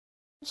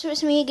So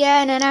it's me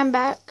again, and I'm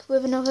back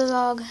with another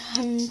vlog.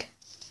 And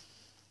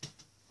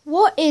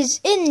what is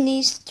in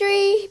these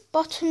 3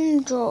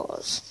 bottom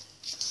drawers?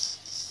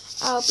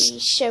 I'll be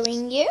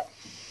showing you.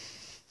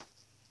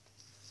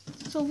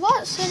 So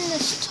what's in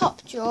this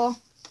top drawer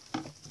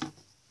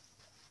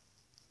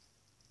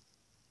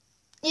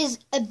is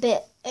a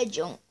bit of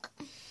junk.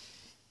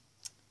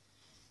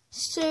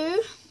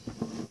 So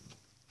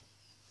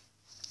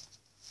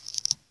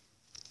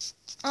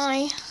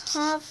I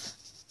have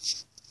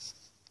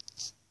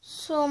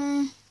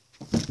some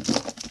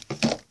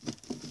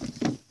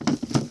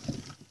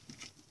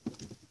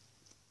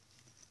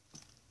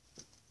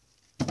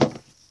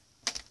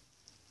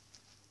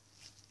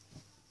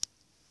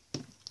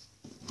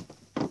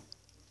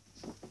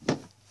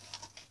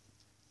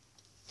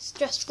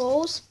stress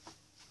balls.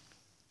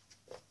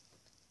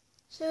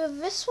 So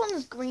this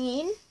one's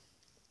green.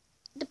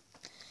 The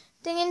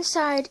thing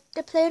inside,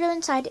 the Play-Doh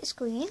inside it's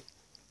green.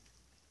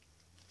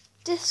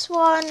 This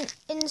one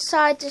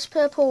inside this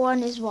purple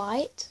one is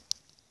white.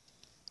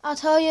 I'll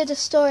tell you the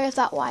story of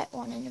that white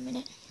one in a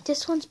minute.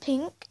 This one's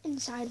pink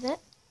inside of it.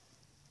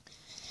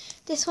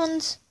 This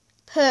one's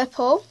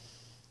purple.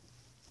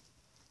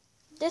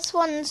 This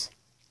one's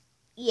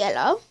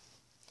yellow.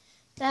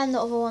 Then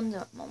the other ones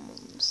are my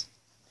mum's.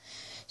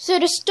 So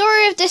the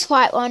story of this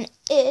white one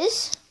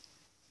is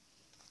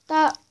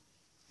that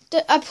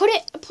I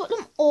put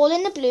them all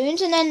in the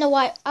balloons, and then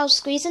I was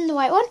squeezing the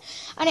white one,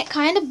 and it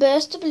kind of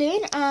burst the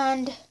balloon,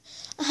 and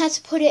I had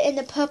to put it in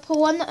the purple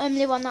one, the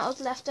only one that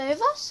was left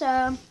over.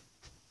 So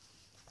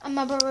and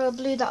my brother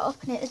blew that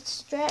up, and it had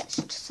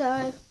stretched.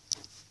 So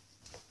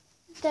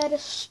they're the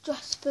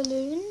stress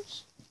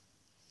balloons,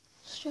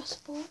 stress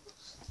balls.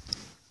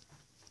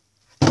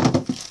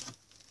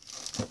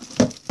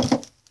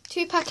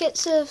 2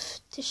 packets of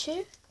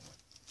tissue.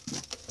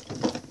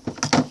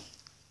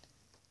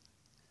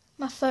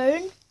 My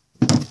phone,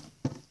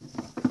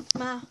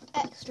 my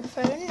extra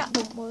phone that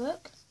don't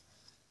work.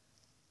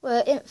 Well,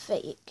 it ain't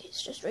fake,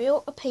 it's just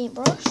real. A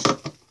paintbrush,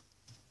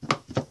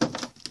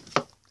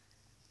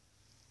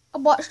 a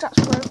watch that's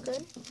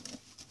broken,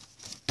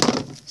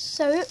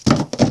 soap,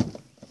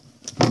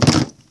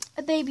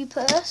 a baby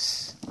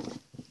purse,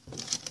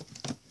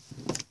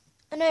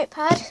 a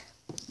notepad,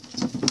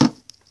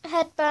 a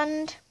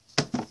headband,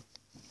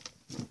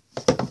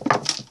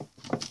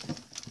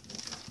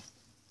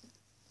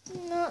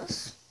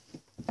 nuts.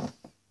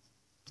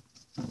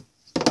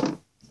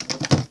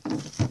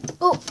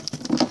 Oh,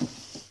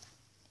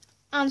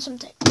 and some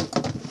tape.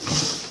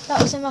 That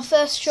was in my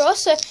first drawer.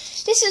 So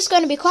this is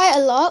going to be quite a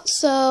lot,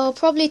 so I'll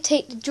probably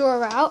take the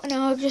drawer out and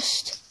I'll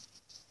just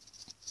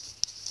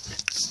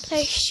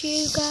place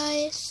you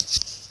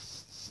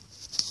guys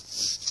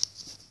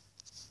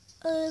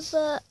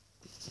over.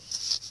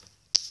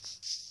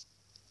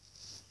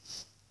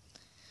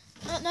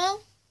 No,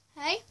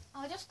 hey,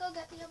 I'll just go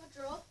get the other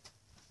drawer.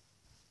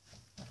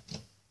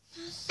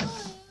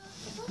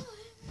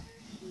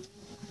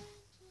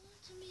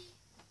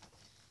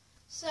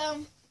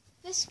 So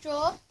this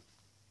drawer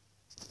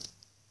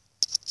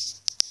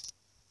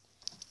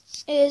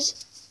is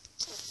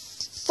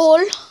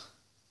full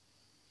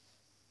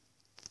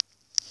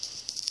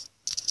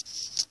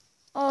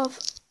of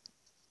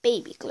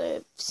baby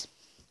gloves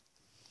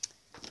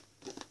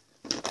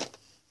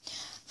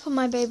for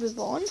my baby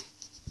born.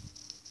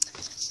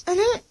 I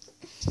don't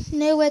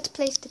know where to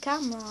place the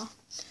camera.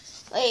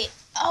 Wait,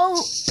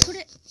 I'll put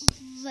it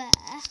there.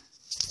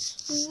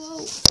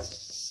 Whoa.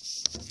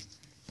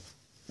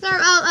 Sorry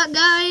about that,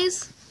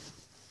 guys.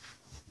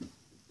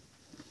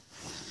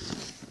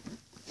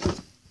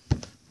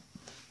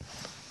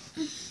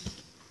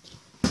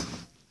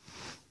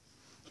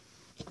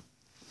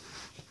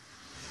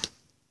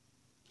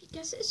 I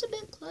guess it's a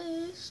bit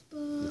close,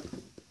 but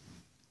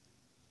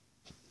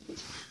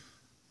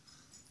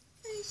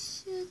I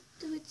should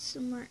do it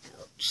somewhere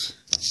else.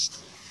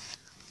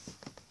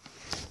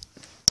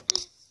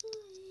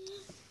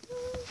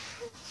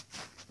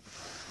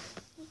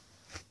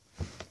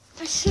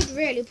 I should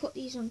really put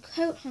these on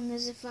coat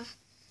hangers if I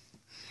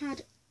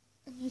had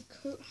any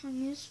coat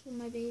hangers for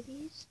my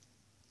babies.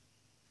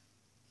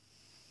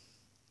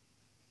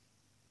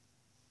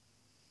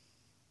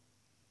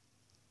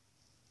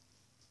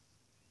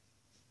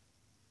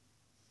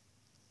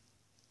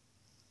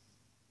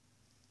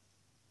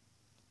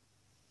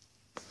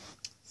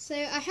 So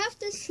I have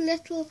this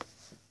little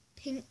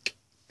pink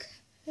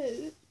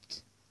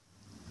coat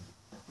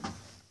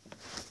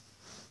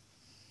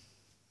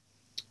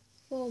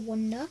for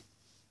Wonder.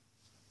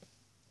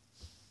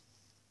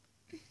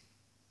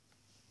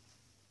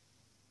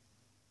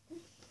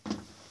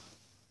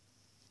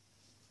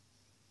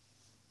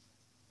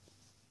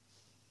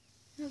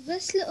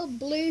 This little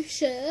blue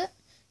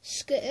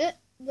skirt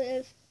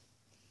with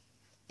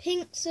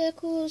pink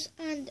circles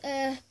and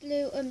a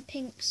blue and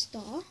pink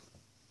star,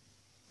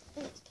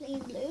 and it's plain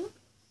blue.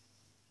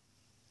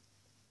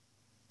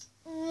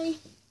 I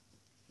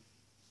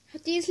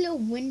have these little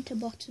winter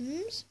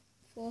bottoms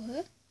for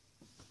her.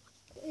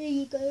 There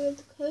you go with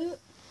the coat.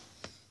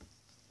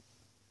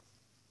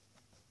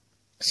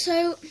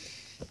 So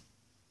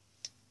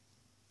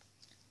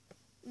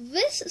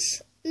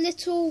this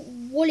little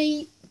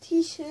woolly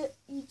t-shirt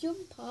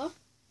jumper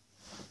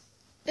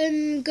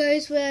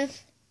goes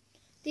with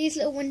these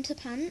little winter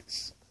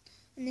pants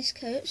and this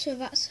coat, so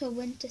that's her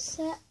winter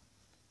set.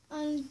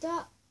 And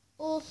that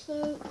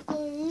also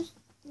goes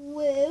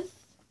with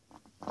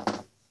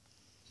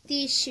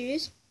these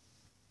shoes.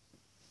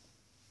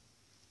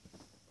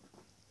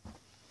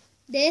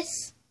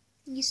 This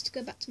used to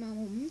go back to my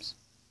mum's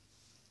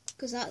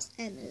because that's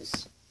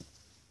Emma's.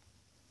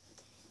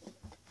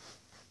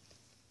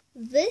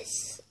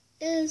 This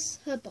is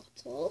her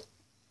bottle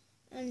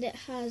and it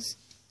has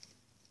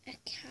a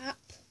cap.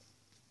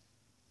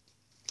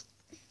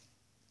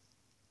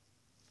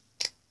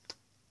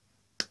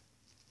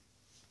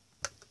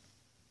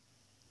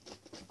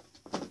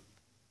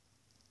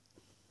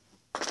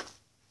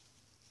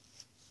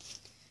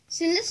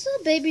 So this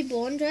little baby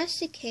born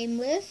dress it came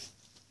with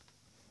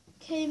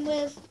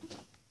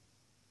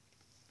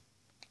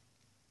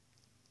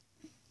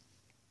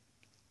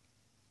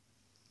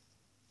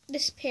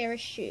this pair of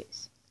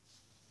shoes.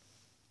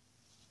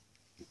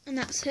 And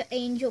that's her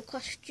angel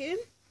costume.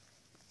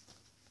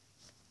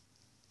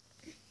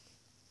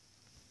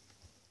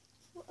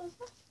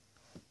 Whatever.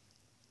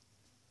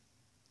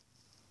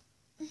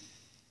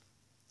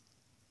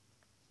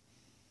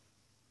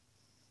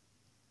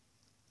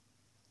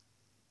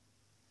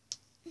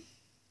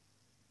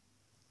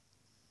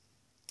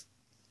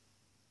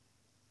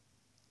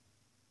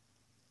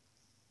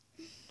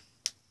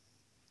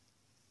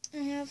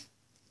 I have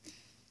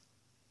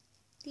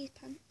these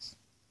pants.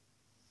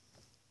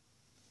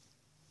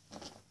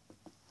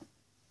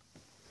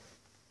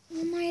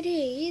 Oh my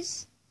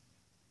days.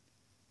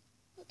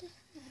 What the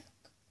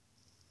heck?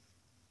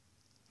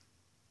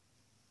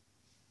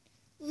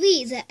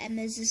 These are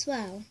Emma's as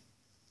well.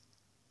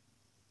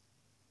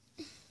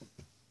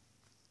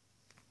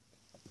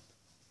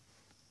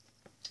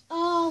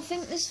 Oh, I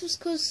think this was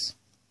because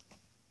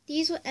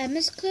these were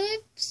Emma's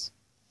clothes.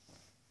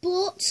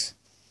 But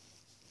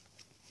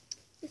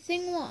the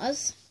thing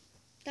was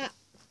that,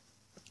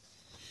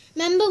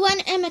 remember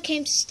when Emma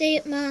came to stay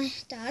at my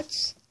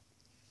dad's?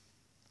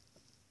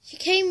 She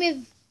came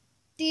with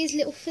these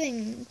little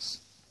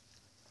things,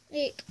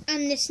 like,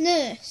 and this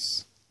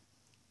nurse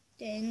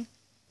thing,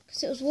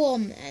 because it was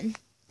warm then.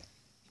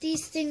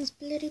 These things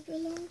bloody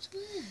belong to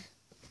her.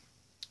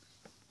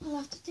 I'll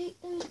have to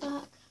take those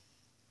back.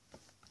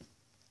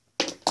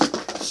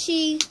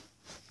 She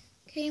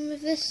came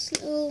with this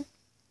little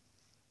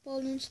bowl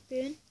and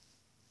spoon,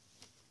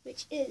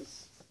 which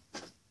is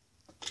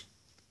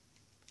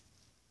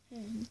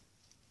and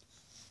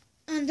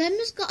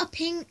Emma's got a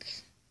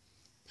pink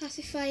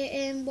pacifier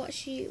in what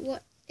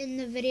in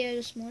the video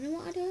this morning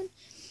what I done,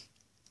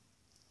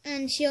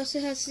 and she also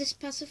has this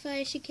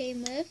pacifier she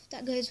came with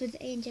that goes with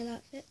the angel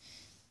outfit,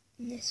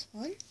 and this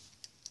one,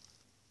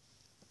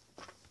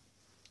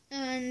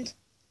 and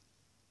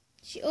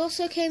she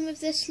also came with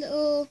this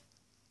little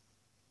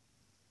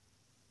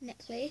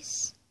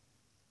necklace.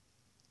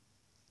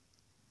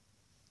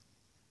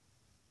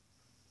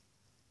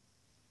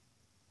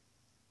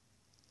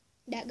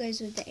 That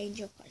goes with the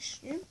angel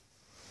costume.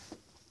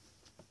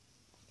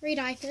 3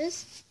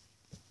 diapers.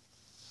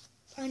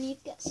 I need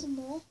to get some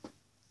more.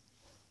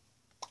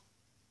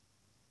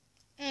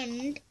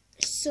 And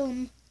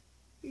some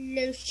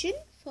lotion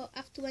for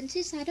after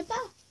Wednesday's had a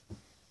bath.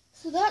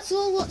 So that's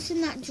all what's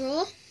in that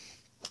drawer.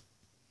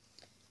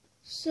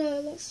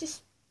 So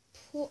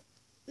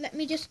let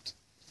me just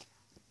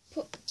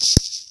put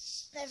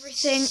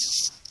everything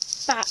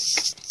back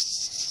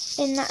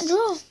in that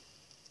drawer.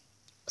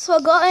 So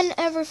I got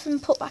everything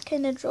put back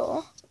in the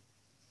drawer.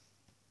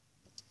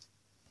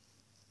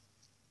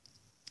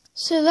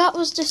 So that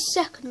was the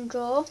second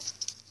drawer.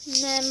 And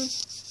then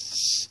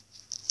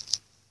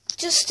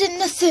just in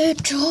the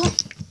third drawer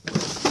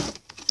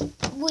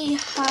we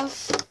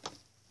have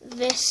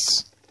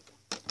this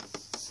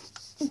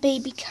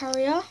baby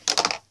carrier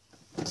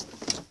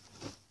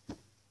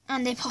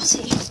and a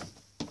potty.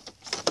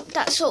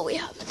 That's all we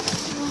have.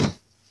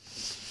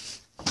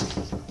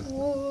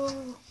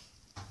 Whoa.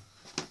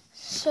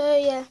 So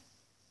yeah.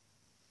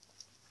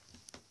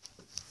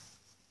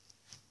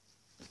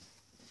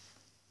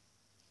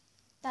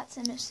 That's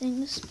Emma's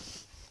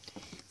things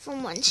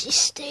from when she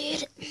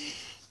stayed. In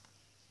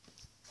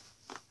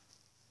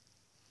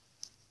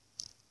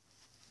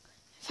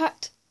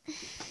fact,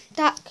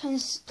 that can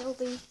still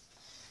be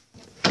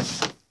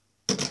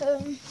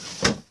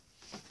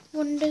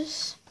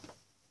Wonders.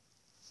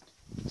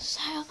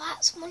 So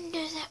that's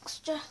Wonders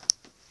extra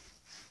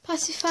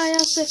pacifier.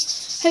 So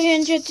hope you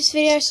enjoyed this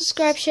video.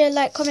 Subscribe, share,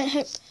 like, comment,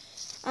 hope,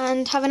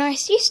 and have a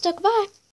nice Easter. Goodbye.